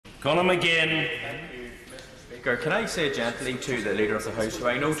Conor McGinn. Speaker, can I say gently to the Leader of the House, who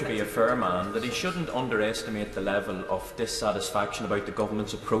I know to be a fair man, that he shouldn't underestimate the level of dissatisfaction about the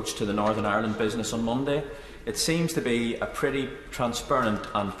Government's approach to the Northern Ireland business on Monday. It seems to be a pretty transparent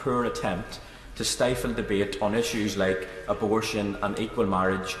and poor attempt to stifle debate on issues like abortion and equal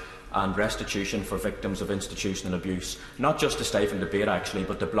marriage and restitution for victims of institutional abuse. Not just to stifle debate, actually,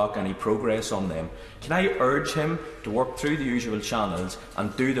 but to block any progress on them. Can I urge him to work through the usual channels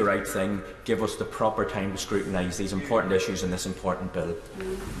and do the right thing, give us the proper time to scrutinise these important issues in this important bill?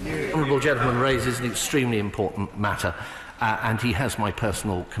 The honourable gentleman raises an extremely important matter, and he has my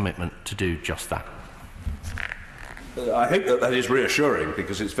personal commitment to do just that. I hope that is reassuring,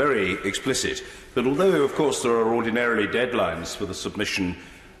 because it's very explicit. But although, of course, there are ordinarily deadlines for the submission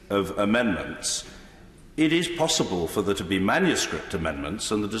of amendments, it is possible for there to be manuscript amendments,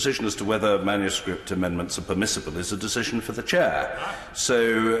 and the decision as to whether manuscript amendments are permissible is a decision for the Chair.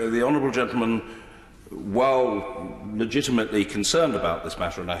 So the honourable gentleman, while legitimately concerned about this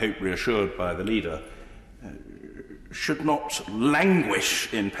matter, and I hope reassured by the Leader, should not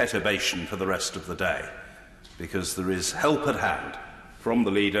languish in perturbation for the rest of the day, because there is help at hand from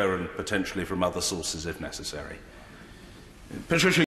the Leader and potentially from other sources if necessary. Patricia